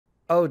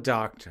Oh,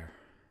 Doctor.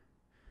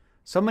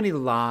 So many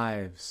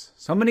lives,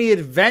 so many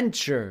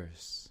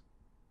adventures.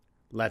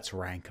 Let's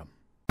rank them.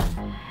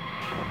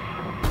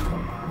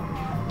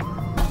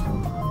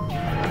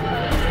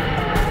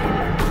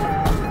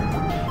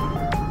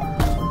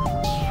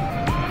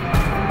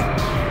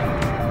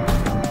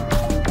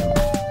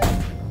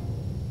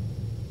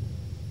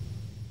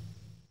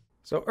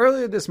 So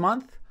earlier this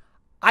month,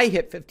 I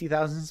hit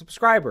 50,000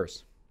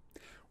 subscribers,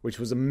 which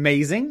was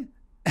amazing.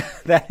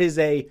 That is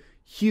a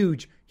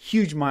huge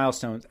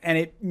milestone, and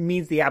it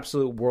means the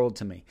absolute world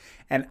to me.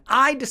 And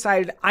I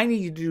decided I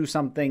needed to do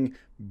something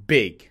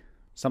big,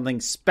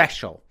 something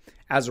special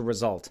as a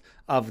result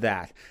of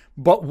that.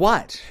 But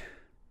what?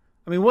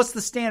 I mean, what's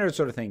the standard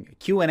sort of thing?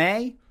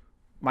 Q&A?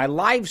 My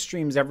live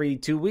streams every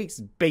 2 weeks,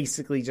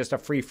 basically just a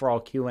free-for-all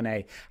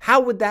Q&A.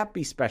 How would that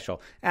be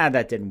special?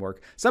 That didn't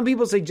work. Some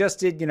people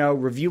suggested,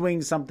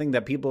 reviewing something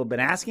that people have been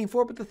asking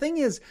for. But the thing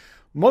is,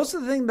 most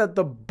of the thing that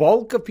the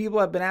bulk of people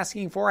have been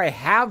asking for, I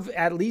have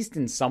at least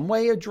in some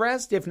way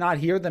addressed. If not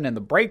here, then in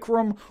the break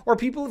room. Or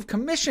people have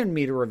commissioned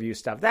me to review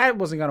stuff. That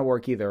wasn't going to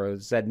work either. I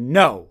said,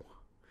 no.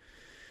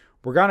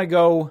 We're going to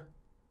go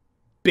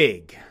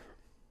big.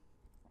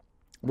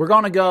 We're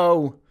going to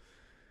go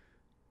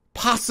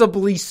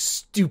possibly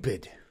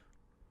stupid,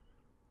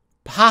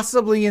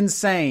 possibly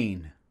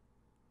insane.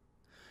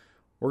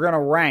 We're going to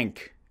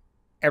rank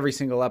every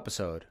single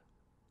episode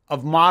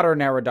of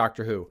modern era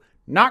Doctor Who.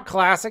 Not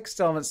classic,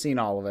 still haven't seen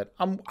all of it.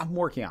 I'm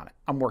working on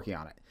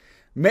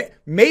it.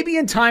 Maybe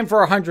in time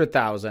for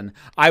 100,000,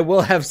 I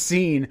will have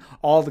seen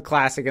all the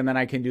classic, and then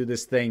I can do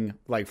this thing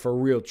like for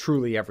real,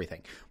 truly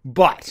everything.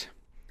 But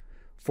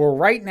for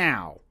right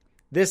now,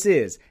 this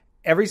is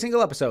every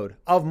single episode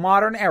of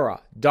modern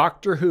era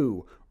Doctor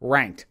Who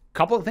ranked.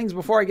 Couple of things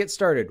before I get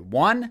started.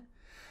 One,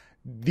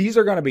 these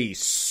are going to be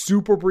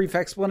super brief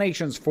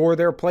explanations for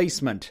their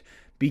placement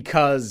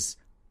because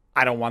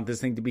I don't want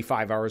this thing to be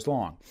 5 hours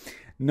long.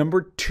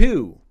 Number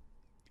two,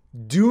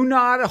 do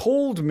not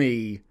hold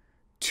me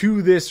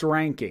to this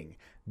ranking.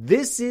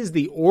 This is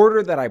the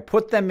order that I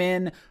put them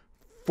in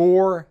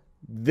for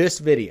this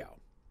video.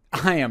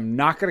 I am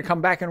not going to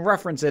come back and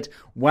reference it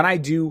when I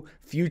do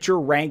future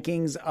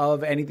rankings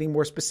of anything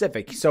more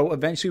specific. So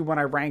eventually when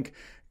I rank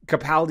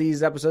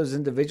Capaldi's episodes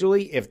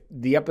individually, if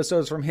the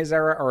episodes from his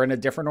era are in a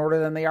different order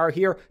than they are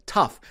here,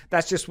 tough.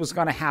 That's just what's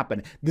going to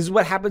happen. This is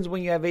what happens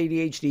when you have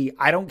ADHD.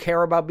 I don't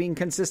care about being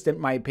consistent.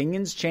 My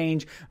opinions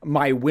change.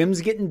 My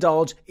whims get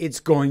indulged. It's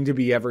going to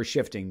be ever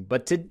shifting.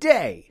 But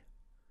today,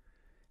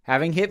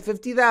 having hit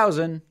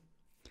 50,000,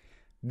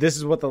 this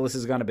is what the list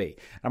is going to be.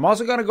 I'm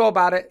also going to go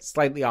about it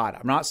slightly odd.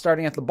 I'm not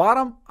starting at the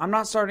bottom. I'm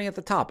not starting at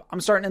the top.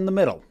 I'm starting in the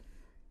middle.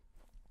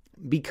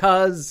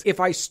 Because if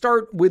I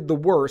start with the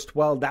worst,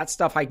 well, that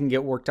stuff I can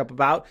get worked up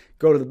about.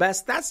 Go to the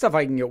best, that stuff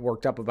I can get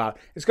worked up about.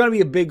 It's going to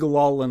be a big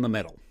lull in the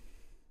middle.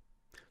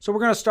 So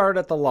we're going to start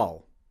at the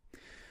lull.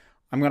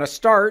 I'm going to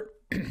start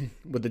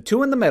with the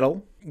two in the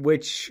middle,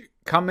 which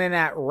come in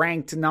at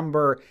ranked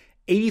number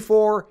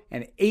 84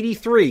 and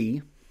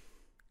 83.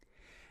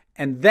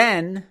 And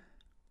then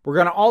we're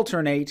going to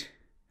alternate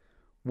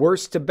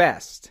worst to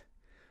best.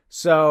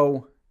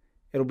 So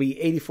it'll be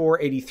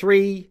 84,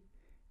 83,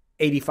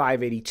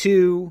 85,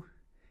 82,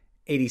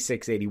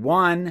 86,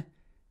 81.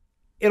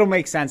 It'll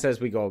make sense as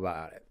we go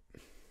about it.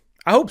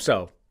 I hope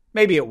so.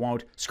 Maybe it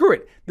won't. Screw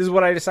it. This is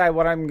what I decide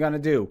what I'm going to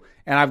do.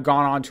 And I've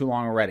gone on too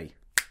long already.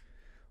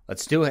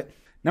 Let's do it.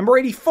 Number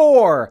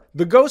 84,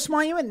 The Ghost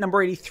Monument.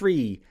 Number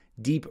 83,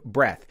 Deep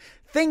Breath.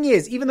 Thing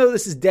is, even though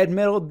this is dead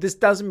middle, this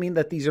doesn't mean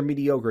that these are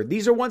mediocre.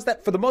 These are ones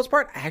that, for the most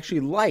part, I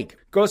actually like.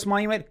 Ghost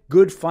Monument,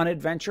 good, fun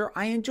adventure.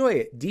 I enjoy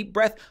it. Deep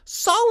Breath,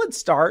 solid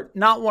start.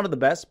 Not one of the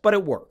best, but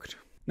it worked.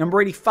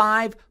 Number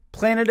 85,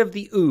 Planet of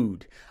the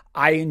Ood.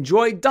 I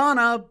enjoyed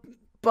Donna,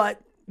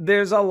 but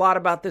there's a lot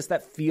about this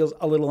that feels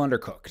a little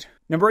undercooked.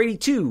 Number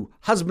 82,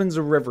 Husbands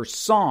of River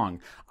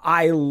Song.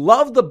 I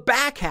love the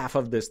back half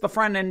of this. The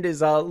front end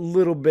is a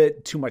little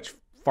bit too much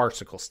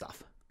farcical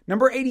stuff.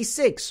 Number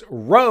 86,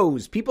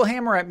 Rose. People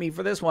hammer at me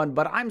for this one,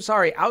 but I'm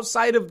sorry.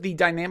 Outside of the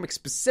dynamic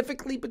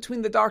specifically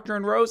between the Doctor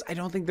and Rose, I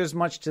don't think there's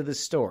much to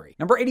this story.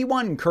 Number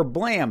 81,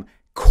 Kerblam.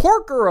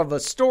 Corker of a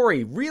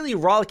story, really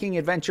rollicking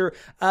adventure.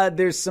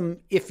 There's some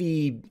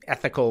iffy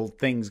ethical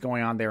things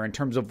going on there in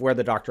terms of where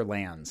the Doctor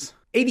lands.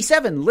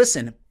 87,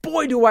 Listen.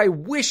 Boy, do I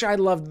wish I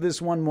loved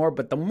this one more,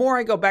 but the more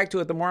I go back to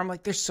it, the more I'm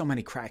like, there's so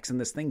many cracks in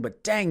this thing,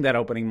 but dang, that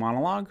opening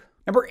monologue.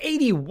 Number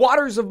 80,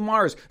 Waters of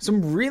Mars.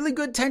 Some really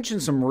good tension,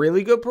 some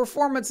really good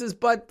performances,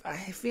 but I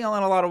feel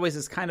in a lot of ways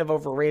it's kind of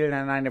overrated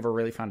and I never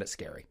really found it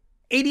scary.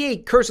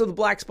 88, Curse of the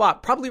Black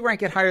Spot. Probably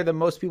rank it higher than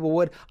most people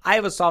would. I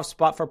have a soft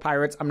spot for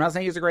pirates. I'm not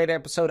saying it's a great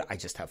episode. I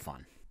just have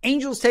fun.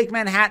 Angels Take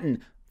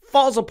Manhattan.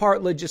 Falls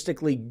apart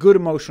logistically. Good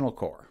emotional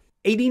core.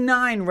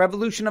 89,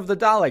 Revolution of the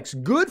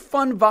Daleks. Good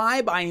fun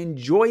vibe. I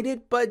enjoyed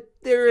it, but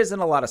there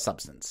isn't a lot of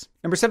substance.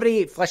 Number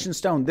 78, Flesh and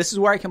Stone. This is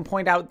where I can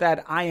point out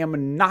that I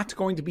am not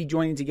going to be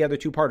joining together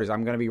two parters.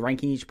 I'm going to be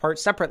ranking each part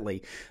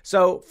separately.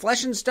 So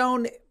Flesh and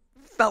Stone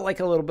felt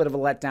like a little bit of a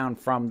letdown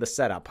from the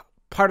setup.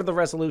 Part of the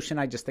resolution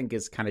I just think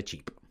is kind of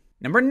cheap.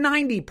 Number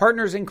 90,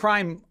 Partners in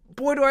Crime.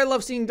 Boy, do I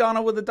love seeing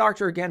Donna with the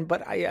Doctor again,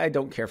 but I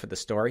don't care for the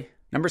story.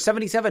 Number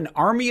 77,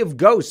 Army of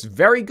Ghosts.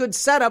 Very good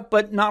setup,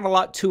 but not a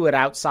lot to it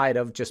outside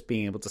of just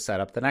being able to set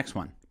up the next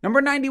one.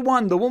 Number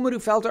 91, The Woman Who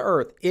Fell to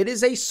Earth. It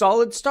is a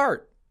solid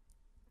start,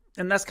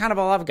 and that's kind of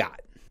all I've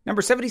got.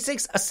 Number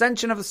 76,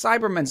 Ascension of the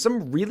Cybermen.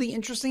 Some really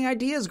interesting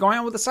ideas going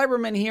on with the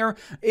Cybermen here.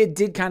 It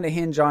did kind of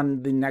hinge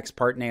on the next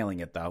part nailing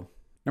it, though.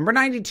 Number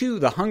 92,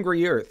 The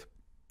Hungry Earth.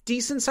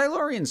 Decent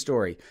Silurian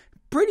story.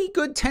 Pretty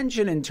good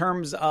tension in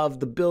terms of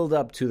the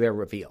build-up to their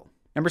reveal.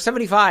 Number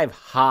 75,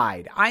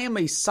 Hyde. I am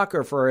a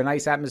sucker for a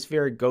nice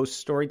atmospheric ghost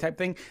story type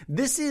thing.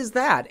 This is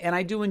that, and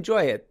I do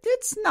enjoy it.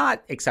 It's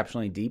not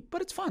exceptionally deep,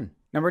 but it's fun.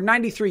 Number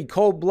 93,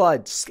 Cold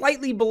Blood.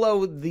 Slightly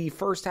below the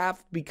first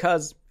half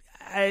because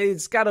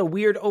it's got a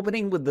weird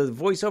opening with the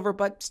voiceover,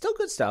 but still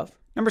good stuff.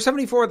 Number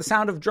 74, The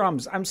Sound of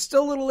Drums. I'm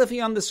still a little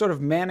iffy on this sort of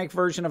manic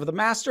version of the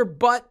Master,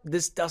 but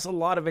this does a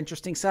lot of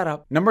interesting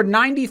setup. Number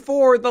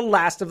 94, The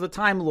Last of the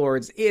Time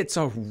Lords. It's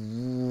a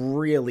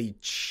really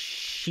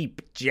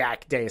cheap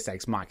Jack Deus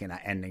Ex Machina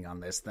ending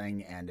on this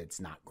thing, and it's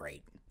not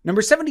great.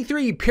 Number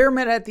 73,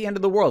 Pyramid at the End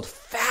of the World.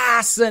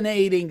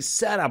 Fascinating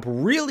setup,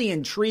 really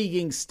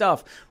intriguing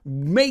stuff.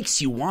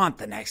 Makes you want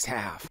the next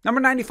half. Number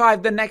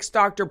 95, The Next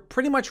Doctor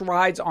pretty much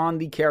rides on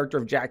the character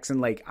of Jackson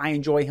Lake. I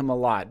enjoy him a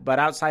lot, but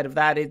outside of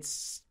that,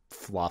 it's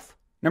fluff.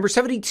 Number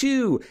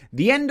 72,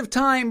 The End of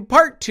Time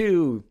Part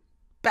 2.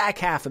 Back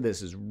half of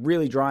this is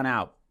really drawn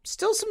out.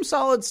 Still some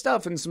solid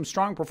stuff and some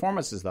strong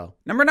performances, though.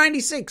 Number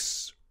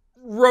 96,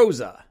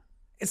 Rosa.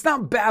 It's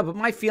not bad, but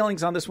my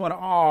feelings on this one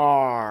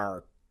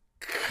are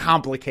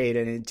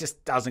complicated, and it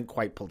just doesn't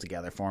quite pull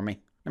together for me.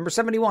 Number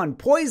 71,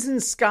 Poison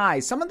Sky.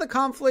 Some of the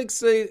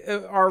conflicts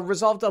are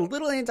resolved a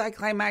little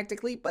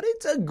anticlimactically, but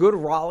it's a good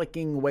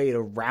rollicking way to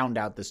round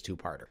out this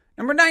two-parter.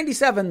 Number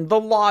 97, The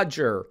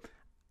Lodger.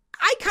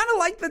 I kind of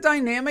like the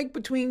dynamic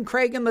between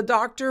Craig and the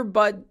Doctor,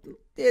 but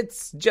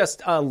it's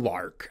just a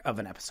lark of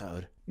an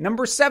episode.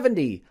 Number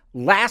 70,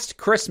 Last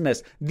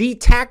Christmas. The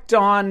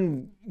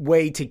tacked-on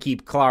way to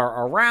keep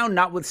Clara around,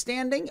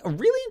 notwithstanding a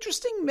really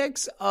interesting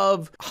mix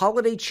of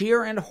holiday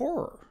cheer and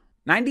horror.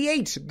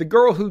 98, The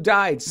Girl Who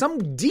Died.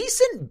 Some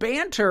decent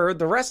banter.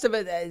 The rest of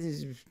it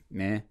is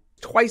meh.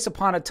 Twice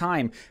Upon a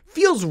Time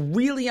feels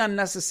really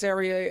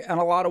unnecessary in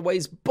a lot of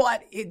ways,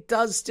 but it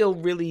does still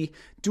really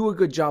do a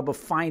good job of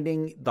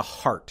finding the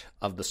heart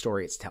of the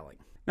story it's telling.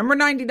 Number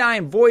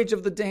 99, Voyage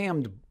of the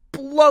Damned.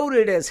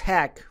 Bloated as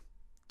heck.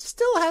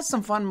 Still has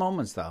some fun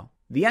moments, though.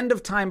 The End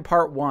of Time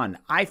Part 1.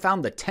 I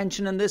found the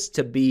tension in this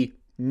to be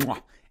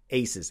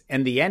aces.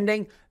 And the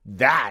ending,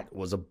 that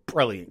was a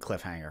brilliant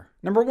cliffhanger.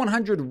 Number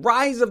 100,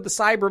 Rise of the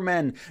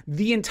Cybermen.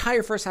 The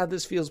entire first half of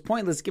this feels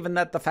pointless, given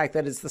that the fact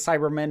that it's the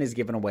Cybermen is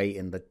given away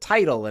in the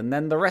title, and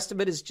then the rest of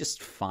it is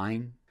just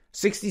fine.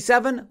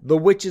 67, The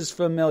Witch is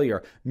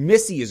Familiar.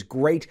 Missy is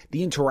great.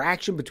 The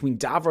interaction between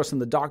Davros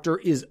and the Doctor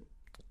is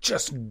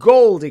just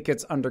gold. It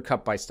gets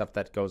undercut by stuff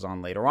that goes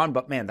on later on,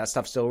 but man, that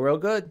stuff's still real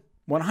good.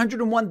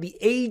 101, The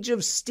Age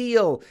of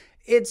Steel.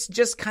 It's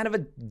just kind of a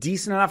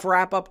decent enough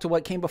wrap up to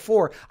what came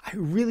before. I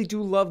really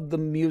do love the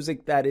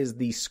music that is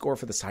the score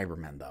for the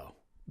Cybermen, though.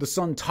 The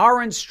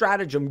Sontaran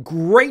Stratagem,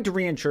 great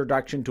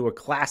reintroduction to a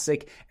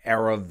classic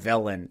era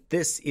villain.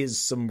 This is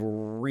some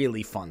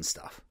really fun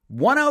stuff.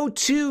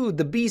 102,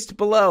 The Beast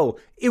Below.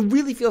 It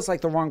really feels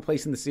like the wrong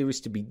place in the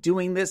series to be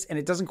doing this, and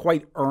it doesn't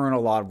quite earn a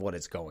lot of what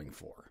it's going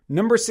for.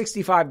 Number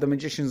 65, The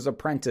Magician's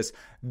Apprentice.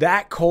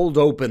 That cold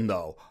open,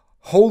 though.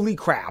 Holy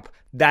crap,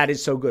 that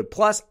is so good.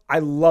 Plus, I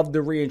love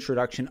the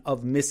reintroduction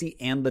of Missy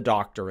and the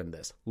Doctor in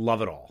this.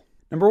 Love it all.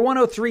 Number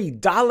 103,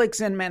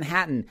 Daleks in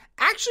Manhattan.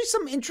 Actually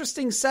some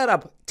interesting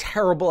setup,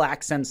 terrible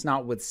accents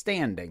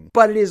notwithstanding.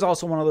 But it is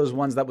also one of those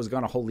ones that was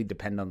going to wholly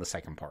depend on the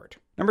second part.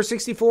 Number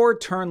 64,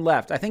 Turn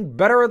Left. I think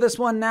better of this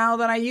one now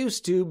than I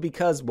used to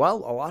because, well,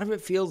 a lot of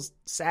it feels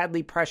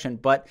sadly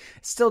prescient, but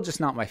still just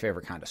not my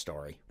favorite kind of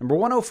story. Number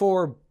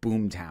 104,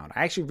 Boomtown.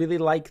 I actually really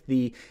like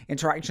the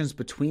interactions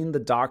between the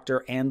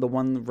Doctor and the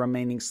one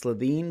remaining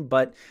Slitheen,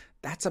 but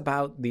that's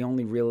about the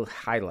only real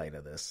highlight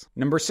of this.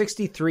 Number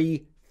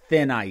 63,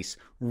 Thin Ice.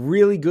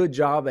 Really good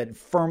job at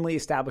firmly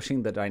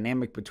establishing the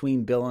dynamic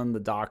between Bill and the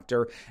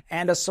Doctor,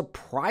 and a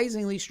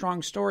surprisingly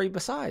strong story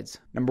besides.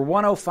 Number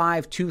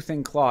 105, Tooth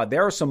and Claw.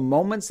 There are some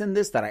moments in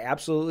this that I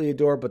absolutely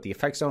adore, but the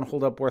effects don't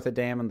hold up worth a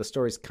damn, and the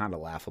story's kind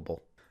of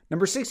laughable.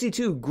 Number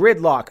 62,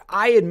 Gridlock.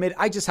 I admit,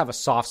 I just have a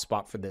soft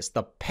spot for this.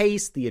 The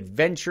pace, the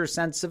adventure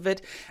sense of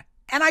it,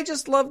 and I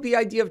just love the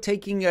idea of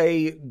taking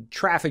a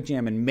traffic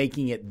jam and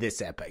making it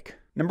this epic.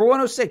 Number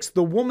 106,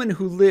 The Woman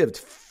Who Lived.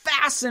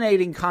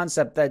 Fascinating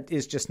concept that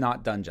is just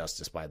not done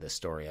justice by this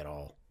story at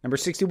all. Number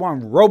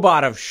 61,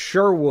 Robot of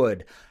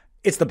Sherwood.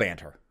 It's the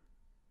banter.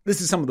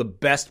 This is some of the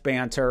best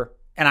banter,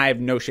 and I have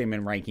no shame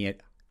in ranking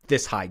it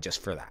this high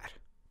just for that.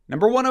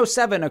 Number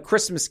 107, A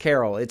Christmas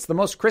Carol. It's the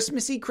most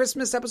Christmassy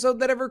Christmas episode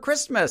that ever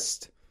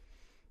Christmased.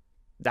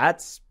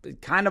 That's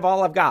kind of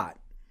all I've got.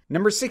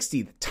 Number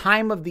 60, The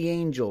Time of the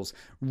Angels.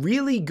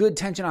 Really good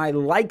tension. I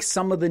like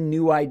some of the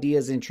new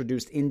ideas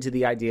introduced into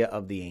the idea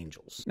of the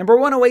angels. Number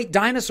 108,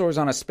 Dinosaurs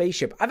on a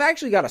Spaceship. I've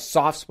actually got a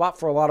soft spot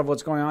for a lot of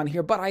what's going on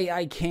here, but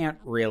I can't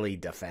really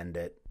defend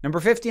it. Number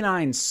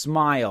 59,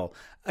 Smile.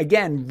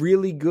 Again,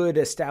 really good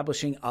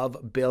establishing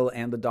of Bill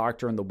and the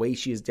Doctor and the way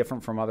she is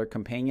different from other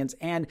companions.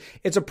 And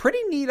it's a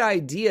pretty neat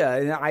idea,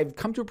 and I've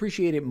come to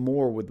appreciate it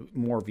more with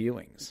more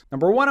viewings.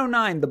 Number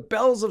 109, The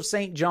Bells of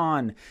St.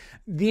 John.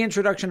 The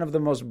introduction of the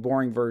most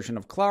boring version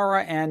of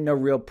Clara and no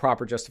real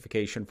proper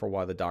justification for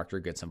why the Doctor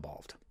gets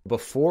involved.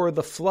 Before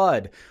the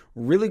Flood,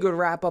 really good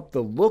wrap up.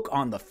 The look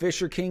on the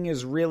Fisher King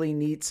is really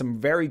neat. Some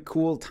very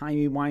cool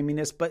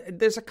timey-wiminess, but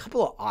there's a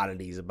couple of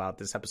oddities about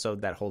this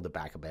episode that hold it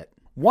back a bit.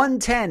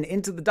 110,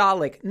 Into the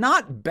Dalek.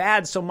 Not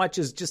bad so much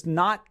as just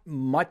not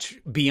much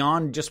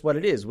beyond just what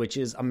it is, which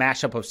is a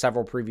mashup of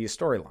several previous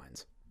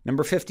storylines.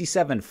 Number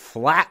 57,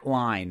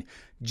 Flatline.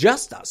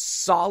 Just a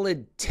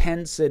solid,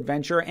 tense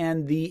adventure,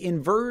 and the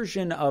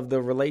inversion of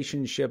the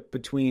relationship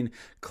between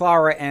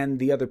Clara and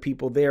the other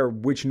people there,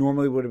 which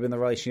normally would have been the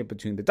relationship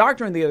between the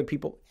Doctor and the other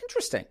people.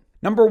 Interesting.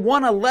 Number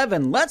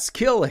 111, Let's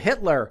Kill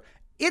Hitler.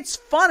 It's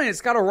fun and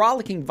it's got a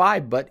rollicking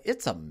vibe, but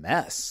it's a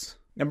mess.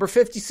 Number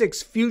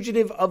 56,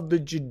 Fugitive of the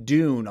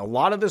Jadoon. A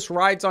lot of this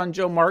rides on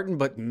Joe Martin,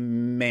 but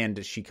man,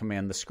 does she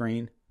command the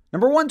screen.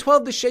 Number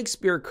 112, The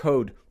Shakespeare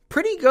Code.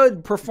 Pretty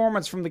good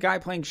performance from the guy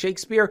playing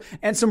Shakespeare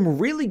and some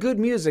really good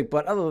music,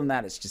 but other than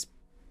that, it's just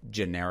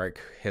generic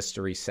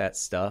history set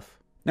stuff.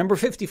 Number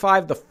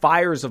 55, The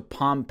Fires of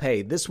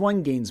Pompeii. This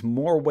one gains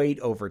more weight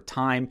over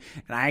time,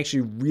 and I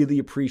actually really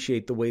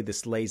appreciate the way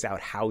this lays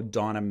out how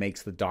Donna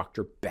makes the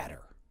Doctor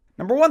better.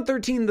 Number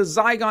 113, The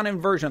Zygon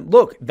Inversion.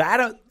 Look,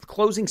 that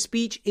closing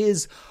speech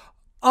is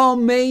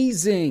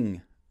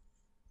amazing,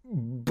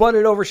 but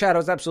it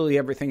overshadows absolutely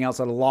everything else,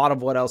 and a lot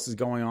of what else is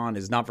going on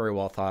is not very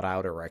well thought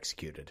out or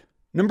executed.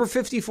 Number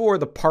 54,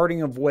 The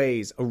Parting of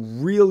Ways. A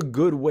real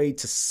good way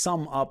to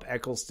sum up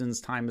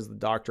Eccleston's time as the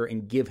Doctor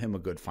and give him a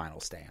good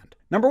final stand.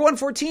 Number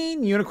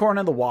 114, Unicorn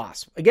and the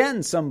Wasp.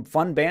 Again, some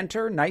fun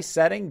banter, nice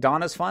setting.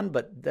 Donna's fun,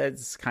 but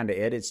that's kind of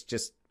it. It's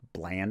just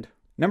bland.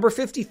 Number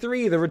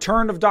 53, The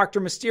Return of Dr.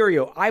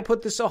 Mysterio. I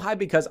put this so high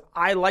because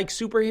I like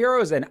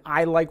superheroes and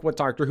I like what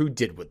Doctor Who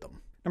did with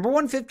them. Number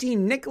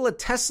 115, Nikola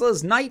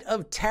Tesla's Night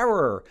of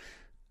Terror.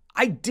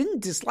 I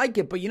didn't dislike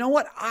it, but you know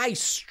what? I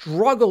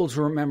struggle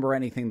to remember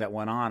anything that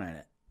went on in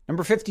it.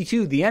 Number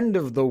 52, The End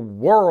of the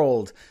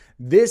World.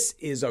 This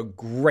is a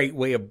great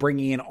way of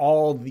bringing in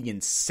all the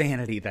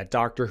insanity that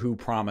Doctor Who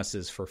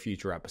promises for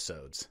future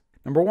episodes.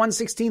 Number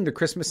 116, The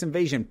Christmas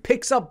Invasion.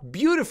 Picks up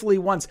beautifully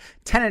once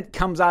Tennant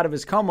comes out of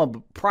his coma,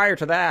 but prior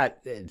to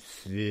that...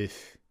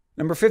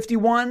 Number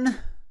 51,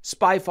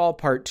 Spyfall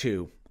Part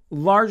 2.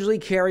 Largely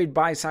carried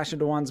by Sacha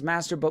Dhawan's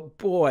master, but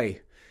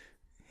boy,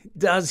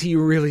 does he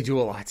really do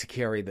a lot to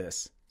carry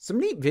this. Some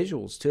neat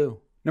visuals, too.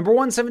 Number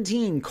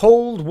 117,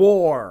 Cold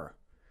War.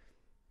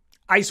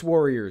 Ice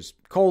Warriors.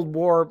 Cold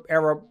War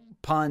era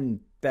pun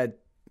that...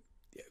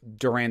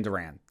 Duran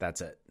Duran.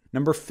 That's it.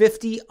 Number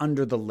 50,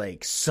 Under the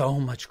Lake. So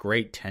much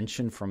great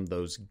tension from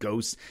those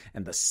ghosts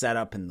and the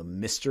setup and the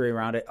mystery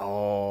around it.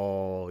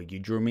 Oh, you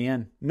drew me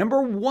in.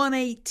 Number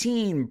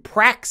 118,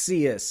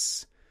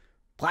 Praxeus.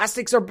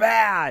 Plastics are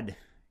bad.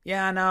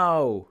 Yeah, I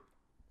know.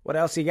 What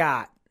else you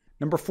got?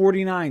 Number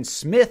 49,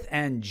 Smith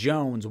and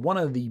Jones. One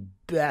of the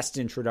best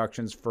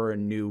introductions for a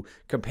new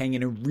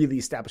companion and really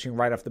establishing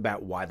right off the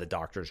bat why the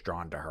Doctor's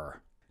drawn to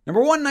her.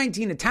 Number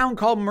 119, A Town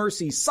Called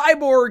Mercy.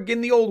 Cyborg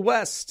in the Old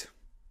West.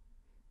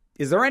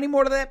 Is there any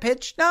more to that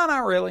pitch? No,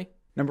 not really.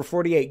 Number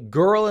 48,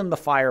 Girl in the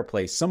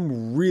Fireplace.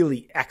 Some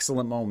really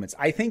excellent moments.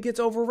 I think it's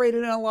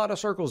overrated in a lot of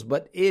circles,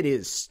 but it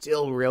is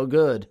still real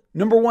good.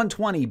 Number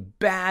 120,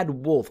 Bad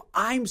Wolf.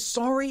 I'm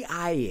sorry,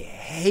 I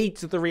hate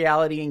the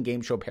reality and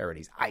game show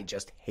parodies. I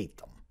just hate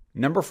them.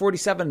 Number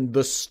 47,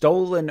 The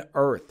Stolen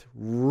Earth.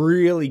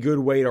 Really good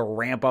way to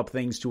ramp up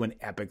things to an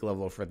epic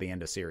level for the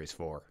end of Series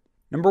 4.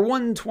 Number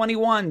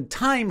 121,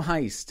 Time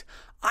Heist.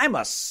 I'm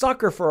a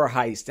sucker for a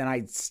heist, and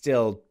I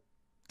still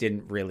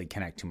didn't really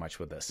connect too much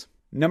with this.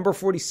 Number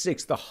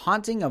 46, The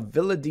Haunting of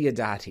Villa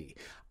Diodati.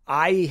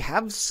 I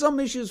have some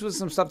issues with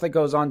some stuff that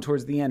goes on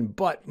towards the end,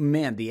 but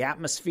man, the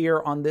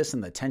atmosphere on this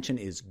and the tension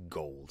is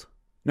gold.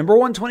 Number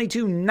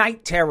 122,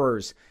 Night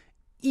Terrors.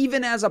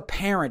 Even as a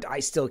parent,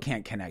 I still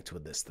can't connect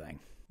with this thing.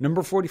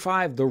 Number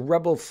 45, The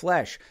Rebel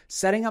Flesh.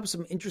 Setting up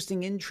some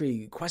interesting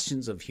intrigue,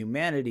 questions of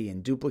humanity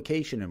and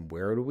duplication, and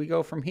where do we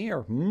go from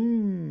here?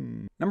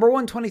 Number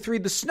 123,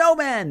 The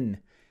Snowmen.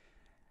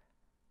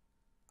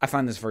 I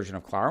find this version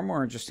of Clara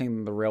more interesting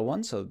than the real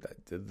one, so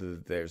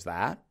there's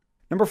that.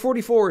 Number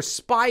 44,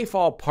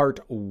 Spyfall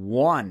Part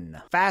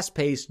 1.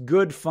 Fast-paced,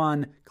 good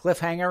fun,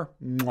 cliffhanger,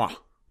 mwah.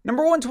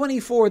 Number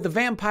 124, The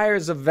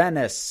Vampires of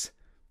Venice.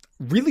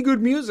 Really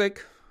good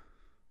music.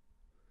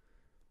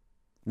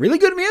 Really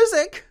good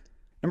music.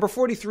 Number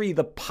 43,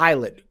 The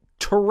Pilot.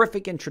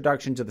 Terrific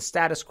introduction to the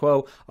status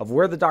quo of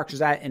where the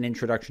Doctor's at and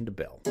introduction to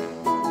Bill.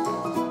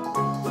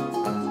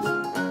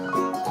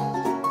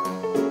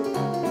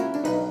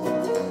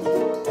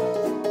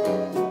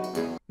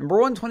 Number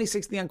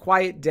 126, The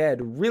Unquiet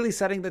Dead, really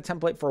setting the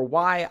template for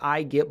why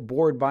I get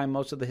bored by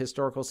most of the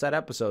historical set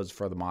episodes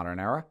for the modern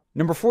era.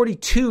 Number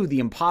 42, The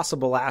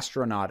Impossible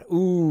Astronaut.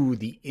 Ooh,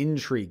 the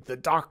intrigue. The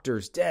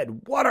Doctor's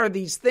dead. What are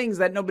these things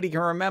that nobody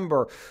can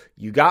remember?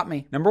 You got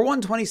me. Number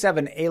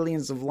 127,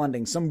 Aliens of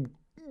London. Some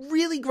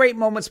really great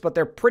moments, but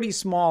they're pretty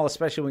small,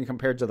 especially when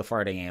compared to the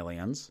farting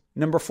aliens.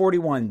 Number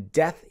 41,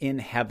 Death in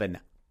Heaven.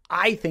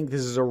 I think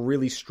this is a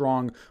really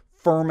strong,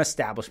 firm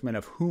establishment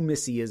of who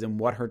Missy is and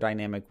what her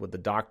dynamic with the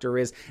Doctor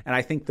is. And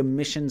I think the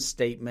mission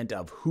statement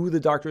of who the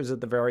Doctor is at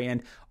the very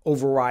end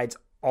overrides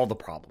all the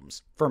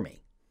problems for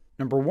me.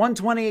 Number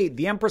 128,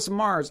 The Empress of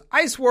Mars.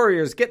 Ice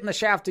Warriors getting the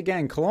shaft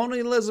again.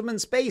 Colonialism in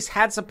space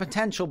had some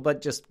potential,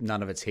 but just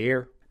none of it's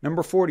here.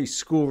 Number 40,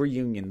 School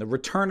Reunion. The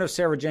return of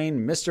Sarah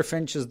Jane. Mr.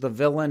 Finch is the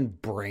villain.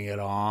 Bring it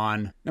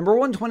on. Number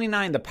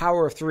 129, The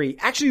Power of Three.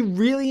 Actually,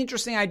 really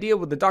interesting idea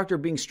with the Doctor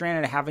being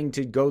stranded, having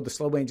to go the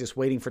slow way and just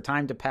waiting for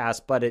time to pass,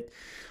 but it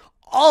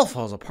all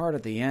falls apart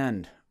at the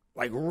end.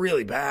 Like,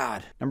 really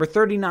bad. Number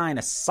 39,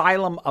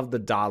 Asylum of the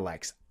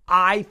Daleks.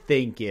 I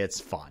think it's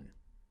fun.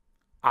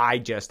 I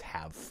just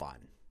have fun.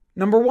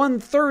 Number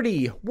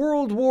 130,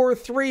 World War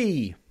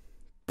III.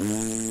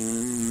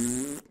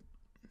 Yeah,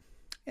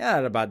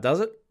 that about does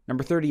it.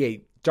 Number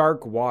 38,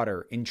 Dark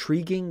Water.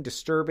 Intriguing,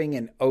 disturbing,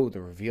 and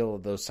the reveal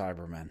of those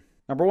Cybermen.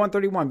 Number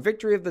 131,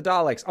 Victory of the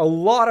Daleks. A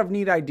lot of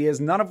neat ideas,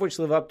 none of which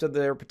live up to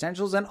their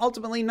potentials, and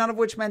ultimately none of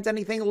which meant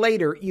anything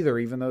later either,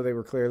 even though they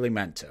were clearly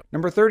meant to.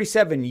 Number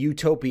 37,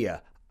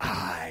 Utopia.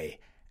 I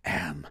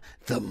am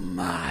the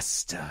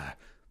master.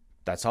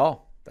 That's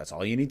all. That's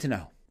all you need to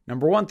know.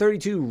 Number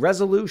 132,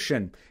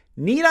 Resolution.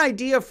 Neat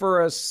idea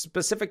for a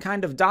specific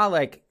kind of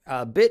Dalek.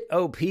 A bit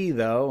OP,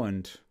 though,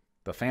 and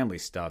the family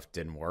stuff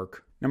didn't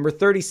work. Number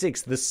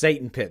 36, The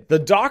Satan Pit. The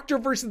Doctor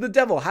versus the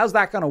Devil. How's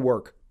that going to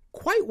work?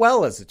 Quite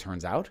well, as it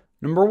turns out.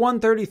 Number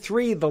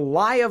 133, The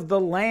Lie of the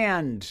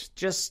Land.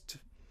 Just...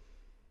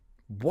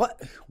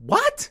 What?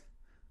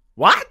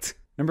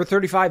 Number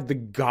 35, The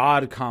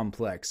God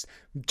Complex.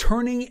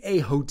 Turning a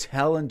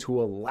hotel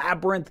into a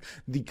labyrinth.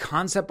 The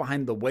concept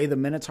behind the way the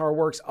Minotaur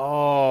works.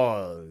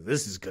 Oh,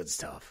 this is good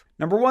stuff.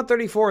 Number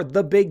 134,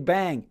 The Big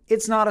Bang.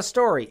 It's not a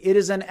story. It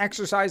is an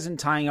exercise in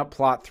tying up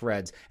plot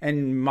threads.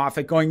 And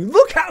Moffat going,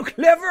 look how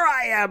clever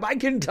I am. I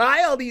can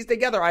tie all these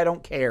together. I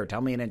don't care.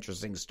 Tell me an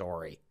interesting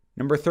story.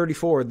 Number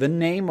 34, The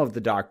Name of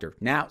the Doctor.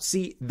 Now,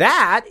 see,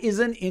 that is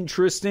an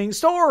interesting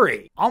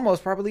story.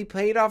 Almost probably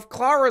paid off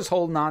Clara's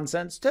whole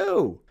nonsense,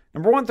 too.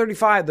 Number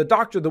 135, The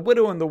Doctor, the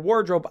Widow, and the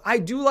Wardrobe. I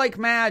do like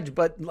Madge,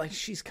 but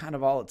she's kind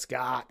of all it's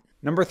got.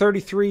 Number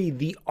 33,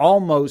 The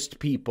Almost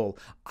People.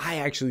 I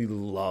actually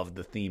love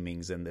the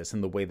themings in this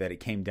and the way that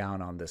it came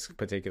down on this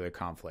particular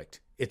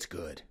conflict. It's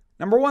good.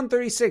 Number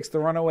 136, The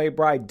Runaway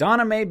Bride.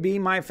 Donna may be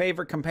my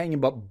favorite companion,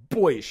 but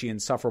boy is she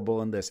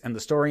insufferable in this, and the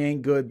story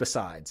ain't good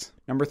besides.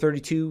 Number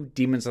 32,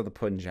 Demons of the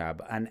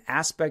Punjab. An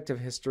aspect of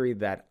history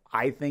that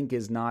I think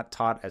is not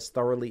taught as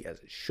thoroughly as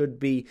it should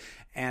be,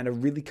 and a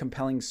really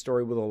compelling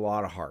story with a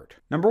lot of heart.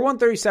 Number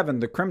 137,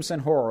 The Crimson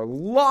Horror. A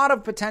lot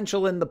of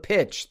potential in the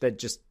pitch that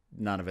just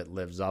none of it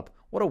lives up.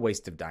 What a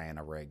waste of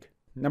Diana Rigg.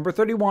 Number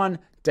 31,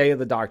 Day of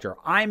the Doctor.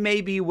 I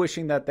may be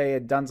wishing that they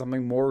had done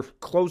something more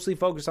closely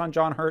focused on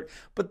John Hurt,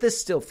 but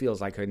this still feels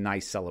like a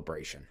nice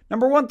celebration.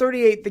 Number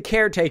 138, The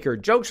Caretaker.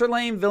 Jokes are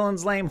lame,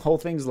 villains lame, whole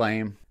thing's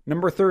lame.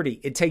 Number 30,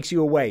 It Takes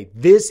You Away.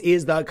 This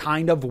is the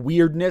kind of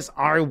weirdness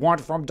I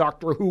want from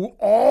Doctor Who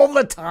all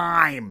the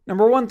time.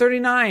 Number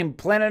 139,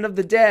 Planet of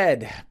the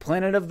Dead.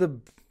 Planet of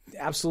the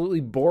absolutely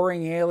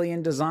boring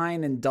alien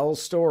design and dull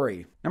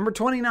story. Number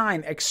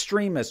 29,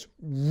 Extremis.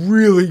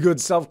 Really good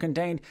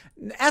self-contained.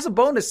 As a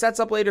bonus, sets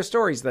up later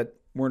stories that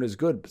weren't as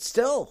good, but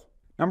still.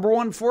 Number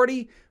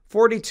 140,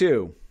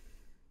 42.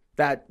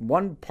 That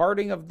one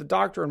parting of the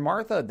Doctor and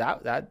Martha,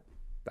 that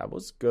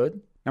was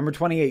good. Number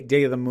 28,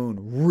 Day of the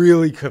Moon.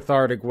 Really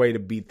cathartic way to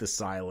beat the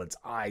silence.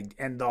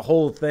 And the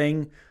whole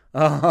thing,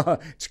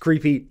 it's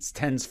creepy, it's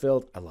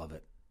tense-filled. I love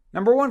it.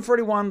 Number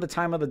 141, The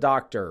Time of the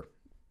Doctor.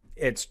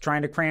 It's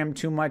trying to cram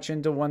too much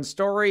into one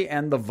story,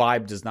 and the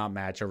vibe does not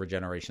match a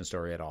regeneration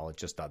story at all. It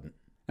just doesn't.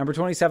 Number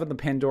 27, The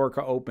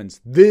Pandorica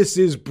Opens. This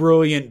is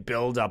brilliant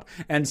build-up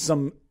and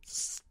some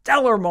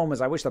stellar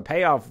moments. I wish the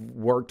payoff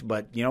worked,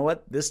 but you know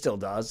what? This still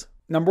does.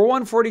 Number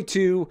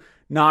 142,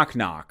 Knock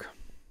Knock.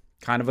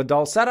 Kind of a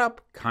dull setup,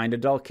 kind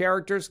of dull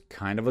characters,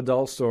 kind of a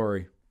dull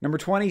story. Number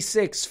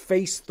 26,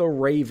 Face the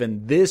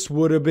Raven. This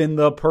would have been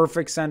the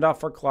perfect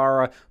send-off for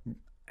Clara.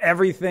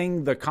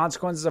 Everything, the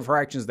consequences of her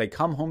actions, they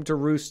come home to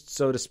roost,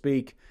 so to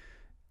speak,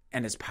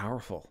 and it's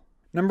powerful.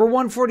 Number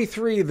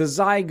 143, The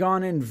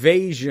Zygon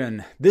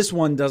Invasion. This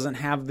one doesn't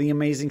have the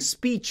amazing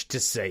speech to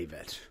save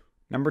it.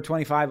 Number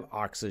 25,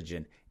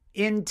 Oxygen.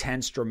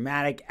 Intense,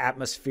 dramatic,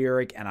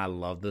 atmospheric, and I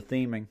love the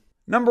theming.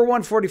 Number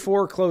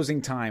 144,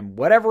 Closing Time.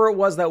 Whatever it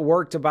was that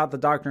worked about the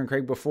Doctor and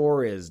Craig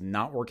before is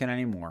not working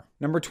anymore.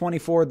 Number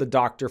 24, The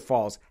Doctor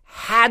Falls.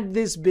 Had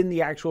this been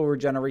the actual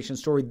regeneration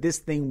story, this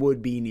thing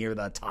would be near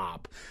the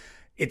top.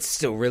 It's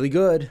still really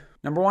good.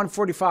 Number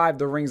 145,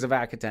 The Rings of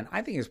Akaten.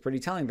 I think it's pretty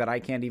telling that I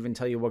can't even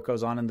tell you what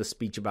goes on in the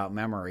speech about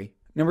memory.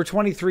 Number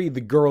 23, The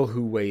Girl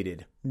Who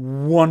Waited.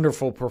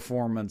 Wonderful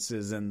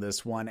performances in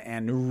this one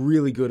and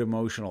really good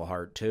emotional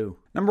heart too.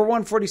 Number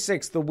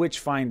 146, The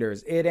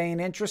Witchfinders. It ain't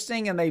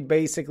interesting and they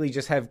basically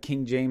just have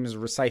King James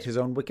recite his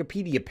own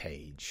Wikipedia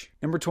page.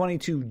 Number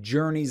 22,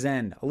 Journey's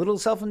End. A little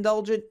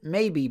self-indulgent?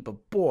 Maybe,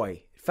 but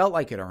boy, it felt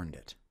like it earned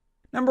it.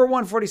 Number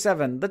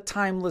 147, The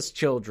Timeless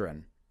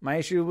Children. My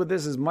issue with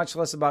this is much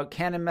less about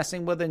canon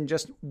messing with it and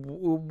just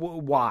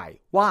why?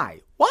 Why?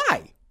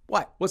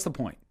 What's the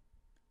point?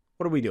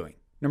 What are we doing?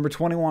 Number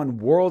 21,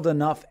 World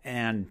Enough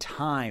and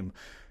Time.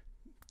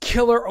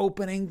 Killer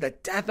opening, the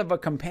death of a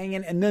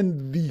companion, and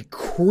then the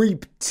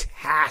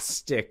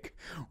creep-tastic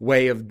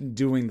way of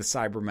doing the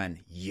Cybermen.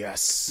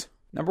 Yes.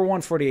 Number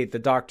 148, The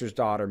Doctor's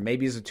Daughter.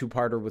 Maybe it's a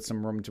two-parter with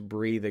some room to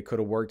breathe. It could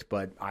have worked,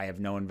 but I have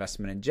no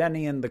investment in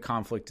Jenny, and the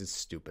conflict is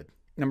stupid.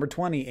 Number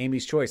 20,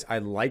 Amy's Choice. I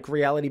like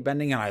reality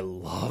bending, and I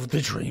love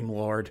the Dream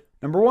Lord.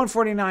 Number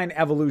 149,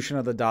 Evolution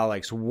of the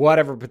Daleks.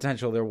 Whatever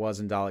potential there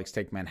was in Daleks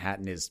Take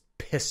Manhattan is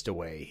pissed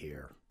away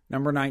here.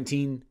 Number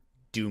 19,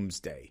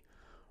 Doomsday.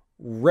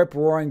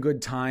 Rip-roaring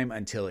good time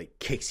until it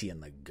kicks you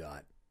in the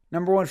gut.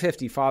 Number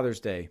 150,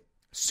 Father's Day.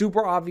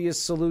 Super obvious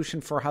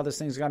solution for how this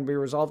thing's going to be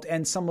resolved,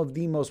 and some of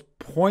the most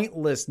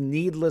pointless,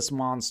 needless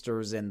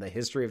monsters in the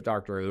history of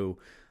Doctor Who.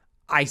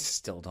 I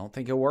still don't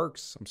think it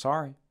works. I'm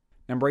sorry.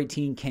 Number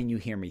 18, Can You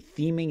Hear Me?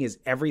 Theming is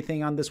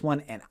everything on this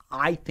one, and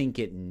I think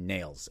it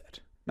nails it.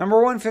 Number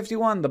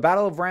 151, The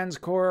Battle of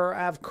Ranskor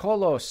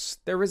Avkolos.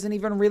 There isn't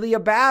even really a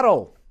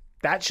battle.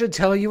 That should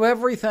tell you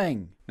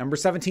everything. Number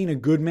 17, A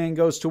Good Man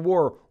Goes to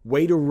War.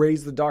 Way to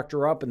raise the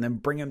Doctor up and then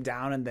bring him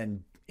down and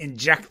then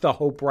inject the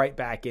hope right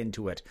back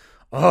into it.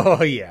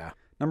 Oh, yeah.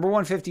 Number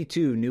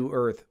 152, New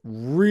Earth.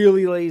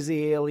 Really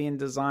lazy alien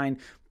design.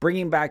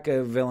 Bringing back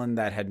a villain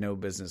that had no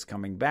business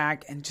coming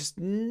back. And just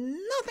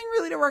nothing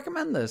really to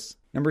recommend this.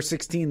 Number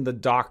 16, The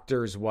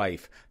Doctor's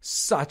Wife.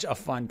 Such a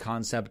fun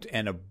concept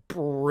and a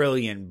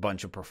brilliant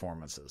bunch of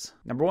performances.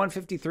 Number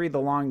 153, The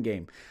Long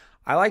Game.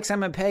 I like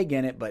Simon Pegg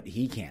in it, but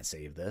he can't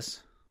save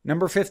this.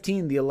 Number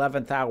 15, The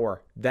 11th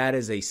Hour. That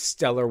is a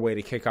stellar way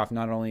to kick off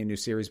not only a new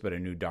series, but a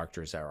new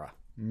Doctor's era.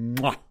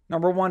 Mwah.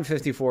 Number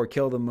 154,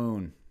 Kill the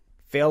Moon.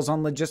 Fails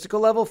on logistical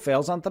level,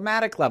 fails on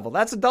thematic level.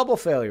 That's a double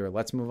failure.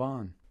 Let's move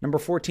on. Number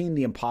 14,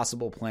 The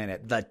Impossible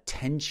Planet. The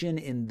tension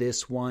in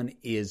this one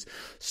is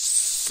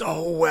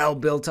so well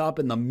built up,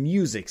 and the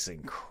music's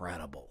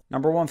incredible.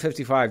 Number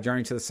 155,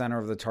 Journey to the Center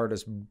of the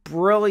TARDIS.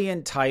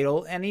 Brilliant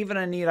title, and even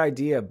a neat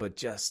idea, but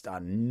just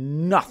a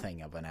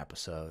nothing of an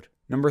episode.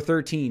 Number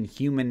 13,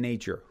 Human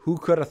Nature. Who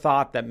could have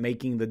thought that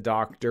making the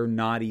Doctor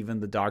not even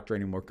the Doctor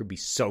anymore could be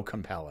so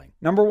compelling?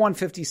 Number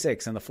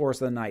 156, In the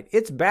Forest of the Night.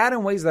 It's bad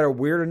in ways that are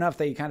weird enough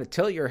that you kind of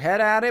tilt your head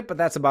at it, but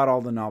that's about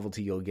all the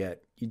novelty you'll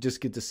get. You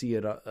just get to see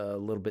it a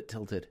little bit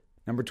tilted.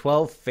 Number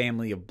 12,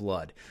 Family of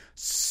Blood.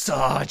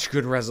 Such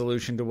good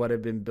resolution to what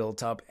had been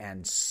built up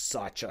and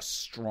such a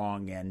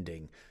strong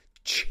ending.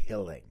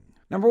 Chilling.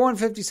 Number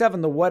 157,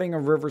 The Wedding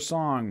of River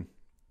Song.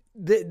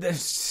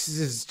 This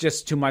is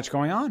just too much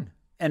going on.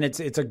 And it's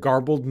a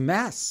garbled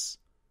mess.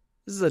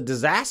 This is a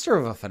disaster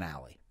of a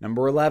finale.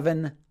 Number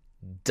 11,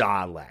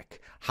 Dalek.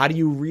 How do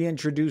you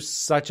reintroduce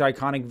such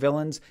iconic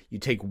villains? You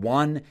take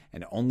one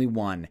and only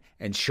one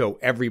and show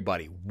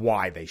everybody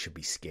why they should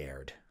be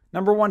scared.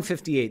 Number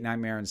 158,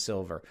 Nightmare in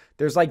Silver.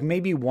 There's like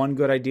maybe one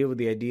good idea with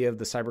the idea of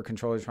the cyber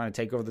controllers trying to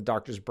take over the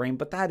Doctor's brain,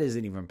 but that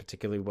isn't even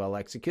particularly well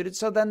executed,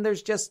 so then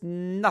there's just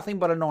nothing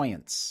but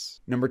annoyance.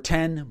 Number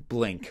 10,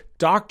 Blink.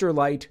 Doctor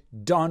Light,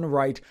 done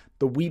right.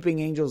 The Weeping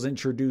Angels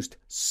introduced,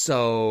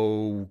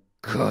 so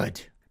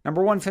good.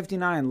 Number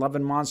 159, Love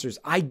and Monsters.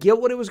 I get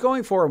what it was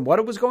going for, and what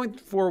it was going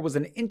for was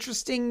an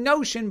interesting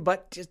notion,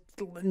 but just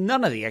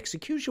none of the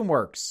execution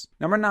works.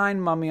 Number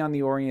 9, Mummy on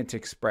the Orient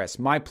Express.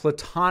 My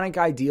platonic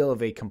ideal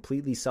of a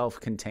completely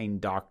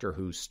self-contained Doctor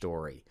Who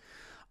story.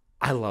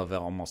 I love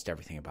almost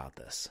everything about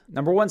this.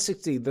 Number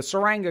 160, The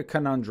Saranga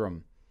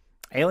Conundrum.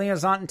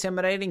 Aliens not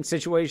intimidating,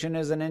 situation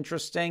isn't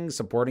interesting,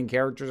 supporting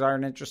characters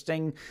aren't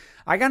interesting.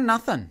 I got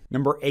nothing.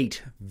 Number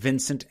 8,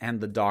 Vincent and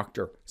the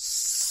Doctor.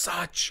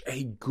 Such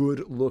a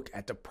good look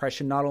at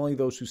depression, not only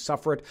those who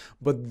suffer it,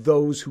 but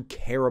those who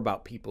care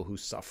about people who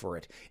suffer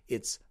it.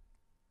 It's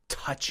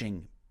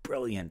touching,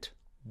 brilliant,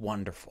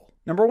 wonderful.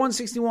 Number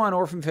 161,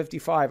 Orphan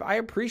 55. I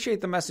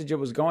appreciate the message it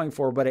was going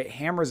for, but it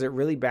hammers it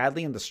really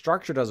badly and the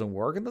structure doesn't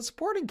work and the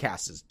supporting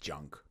cast is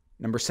junk.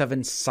 Number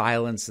 7,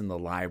 Silence in the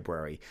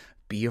Library.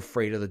 Be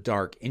Afraid of the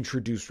Dark.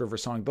 Introduce River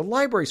Song. The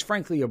library's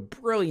frankly a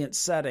brilliant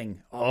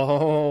setting.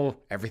 Oh,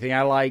 everything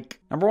I like.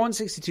 Number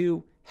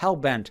 162,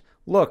 Hellbent.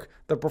 Look,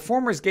 the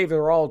performers gave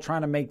their all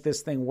trying to make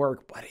this thing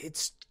work, but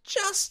it's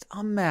just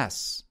a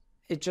mess.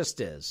 It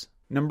just is.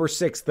 Number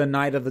 6, The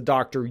Night of the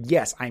Doctor.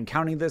 Yes, I'm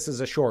counting this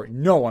as a short.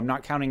 No, I'm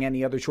not counting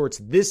any other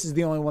shorts. This is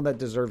the only one that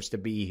deserves to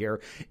be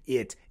here.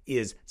 It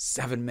is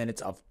 7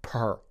 minutes of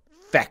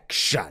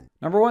perfection.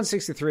 Number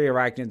 163,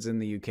 Arachnids in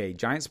the UK.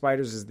 Giant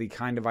spiders is the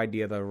kind of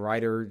idea the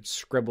writer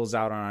scribbles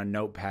out on a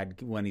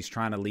notepad when he's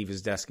trying to leave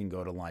his desk and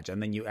go to lunch.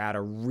 And then you add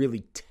a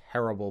really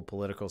terrible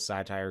political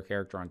satire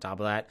character on top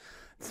of that.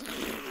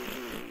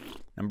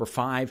 Number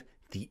 5,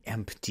 the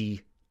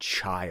empty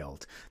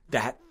child.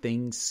 That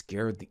thing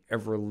scared the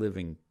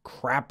ever-living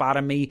crap out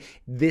of me.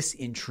 This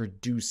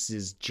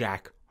introduces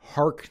Jack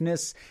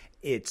Harkness.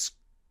 It's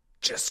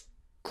just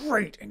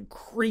great and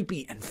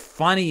creepy and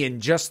funny in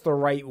just the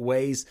right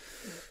ways.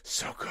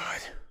 So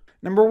good.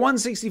 Number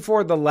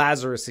 164, The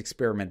Lazarus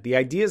Experiment. The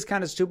idea is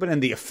kind of stupid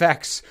and the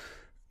effects,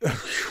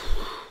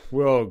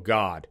 oh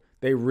God,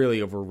 they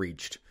really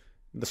overreached.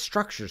 The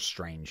structure's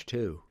strange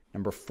too.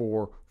 Number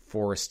 4,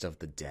 Forest of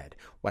the Dead.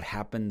 What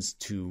happens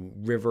to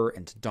River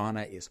and to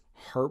Donna is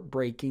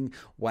heartbreaking.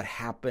 What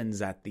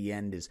happens at the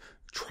end is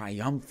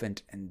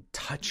triumphant and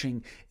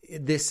touching.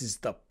 This is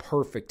the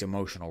perfect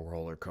emotional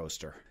roller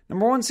coaster.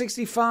 Number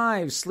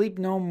 165, Sleep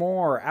No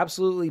More.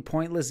 Absolutely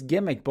pointless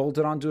gimmick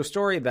bolted onto a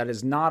story that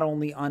is not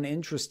only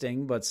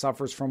uninteresting, but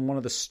suffers from one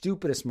of the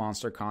stupidest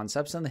monster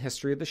concepts in the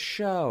history of the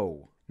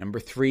show. Number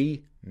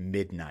 3,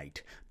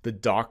 Midnight. The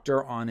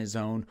Doctor on his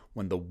own,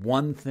 when the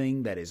one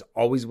thing that is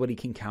always what he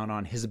can count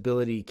on, his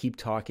ability to keep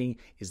talking,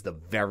 is the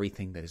very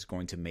thing that is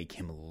going to make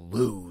him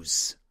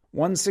lose.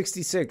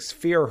 166,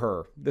 Fear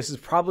Her. This is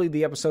probably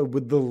the episode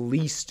with the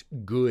least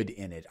good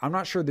in it. I'm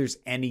not sure there's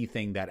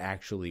anything that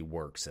actually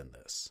works in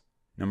this.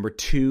 Number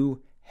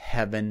 2,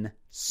 Heaven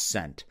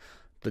Sent.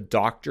 The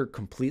Doctor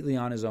completely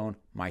on his own.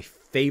 My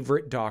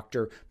favorite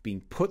Doctor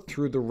being put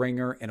through the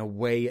ringer in a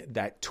way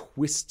that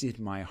twisted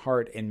my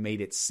heart and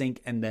made it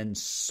sink and then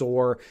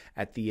soar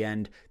at the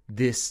end.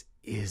 This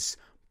is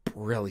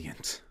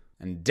brilliant.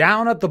 And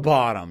down at the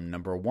bottom,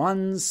 number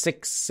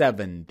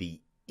 167,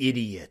 The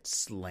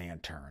Idiot's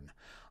Lantern.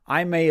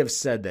 I may have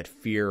said that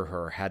Fear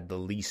Her had the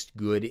least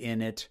good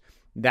in it.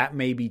 That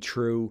may be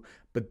true,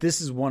 but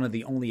this is one of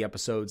the only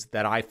episodes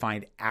that I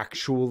find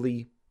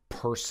actually,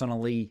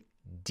 personally,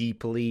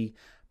 deeply,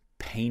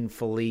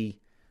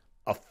 painfully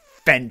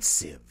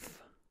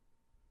offensive.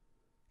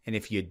 And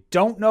if you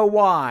don't know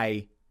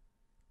why,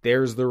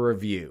 there's the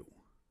review.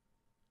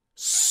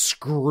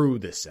 Screw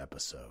this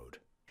episode.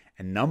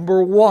 And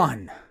number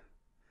 1,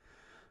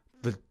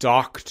 The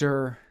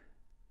Doctor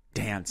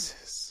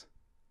dances.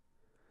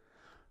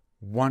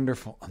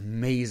 Wonderful,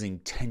 amazing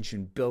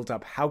tension built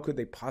up. How could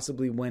they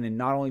possibly win? And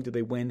not only do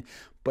they win,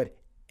 but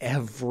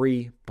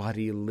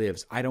everybody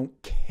lives. I don't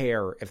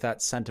care if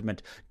that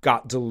sentiment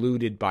got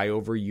diluted by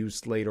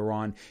overuse later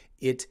on.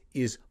 It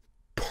is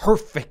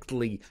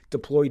perfectly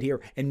deployed here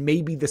and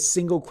maybe the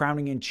single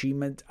crowning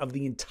achievement of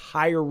the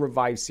entire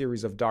revived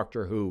series of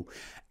Doctor Who.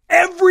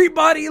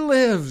 Everybody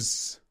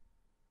lives.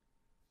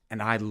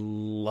 And I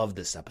love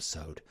this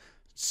episode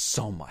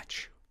so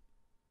much.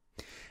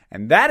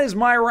 And that is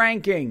my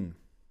ranking.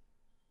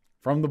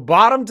 From the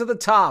bottom to the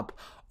top,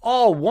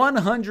 all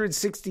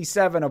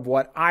 167 of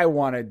what I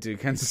wanted to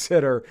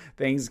consider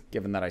things,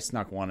 given that I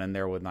snuck one in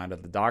there with Night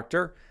of the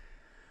Doctor.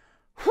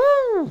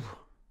 Whew!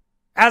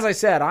 As I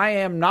said, I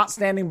am not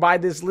standing by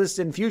this list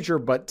in future,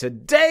 but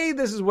today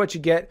this is what you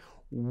get.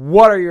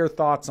 What are your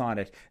thoughts on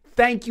it?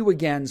 Thank you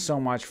again so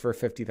much for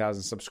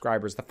 50,000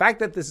 subscribers. The fact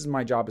that this is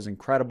my job is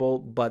incredible,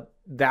 but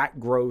that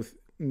growth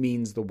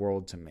means the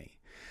world to me.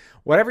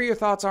 Whatever your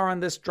thoughts are on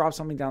this, drop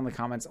something down in the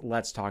comments.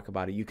 Let's talk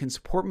about it. You can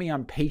support me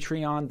on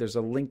Patreon. There's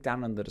a link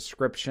down in the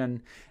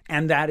description.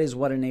 And that is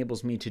what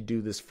enables me to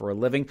do this for a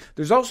living.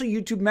 There's also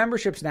YouTube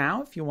memberships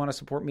now if you want to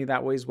support me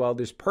that way as well.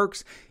 There's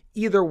perks.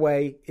 Either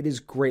way, it is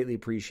greatly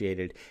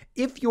appreciated.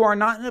 If you are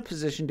not in a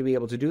position to be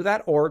able to do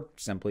that or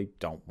simply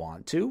don't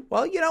want to,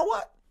 well, you know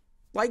what?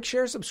 Like,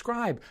 share,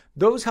 subscribe.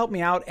 Those help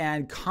me out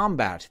and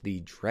combat the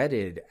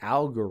dreaded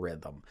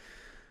algorithm.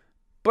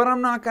 But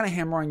I'm not going to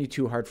hammer on you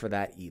too hard for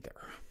that either.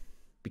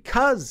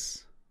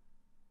 Because,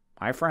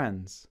 my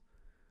friends,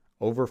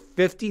 over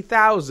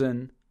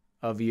 50,000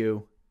 of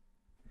you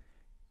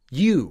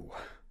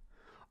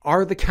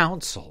are the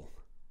council.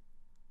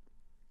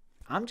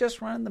 I'm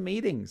just running the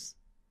meetings.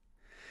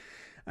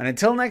 And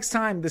until next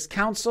time, this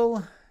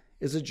council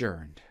is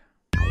adjourned.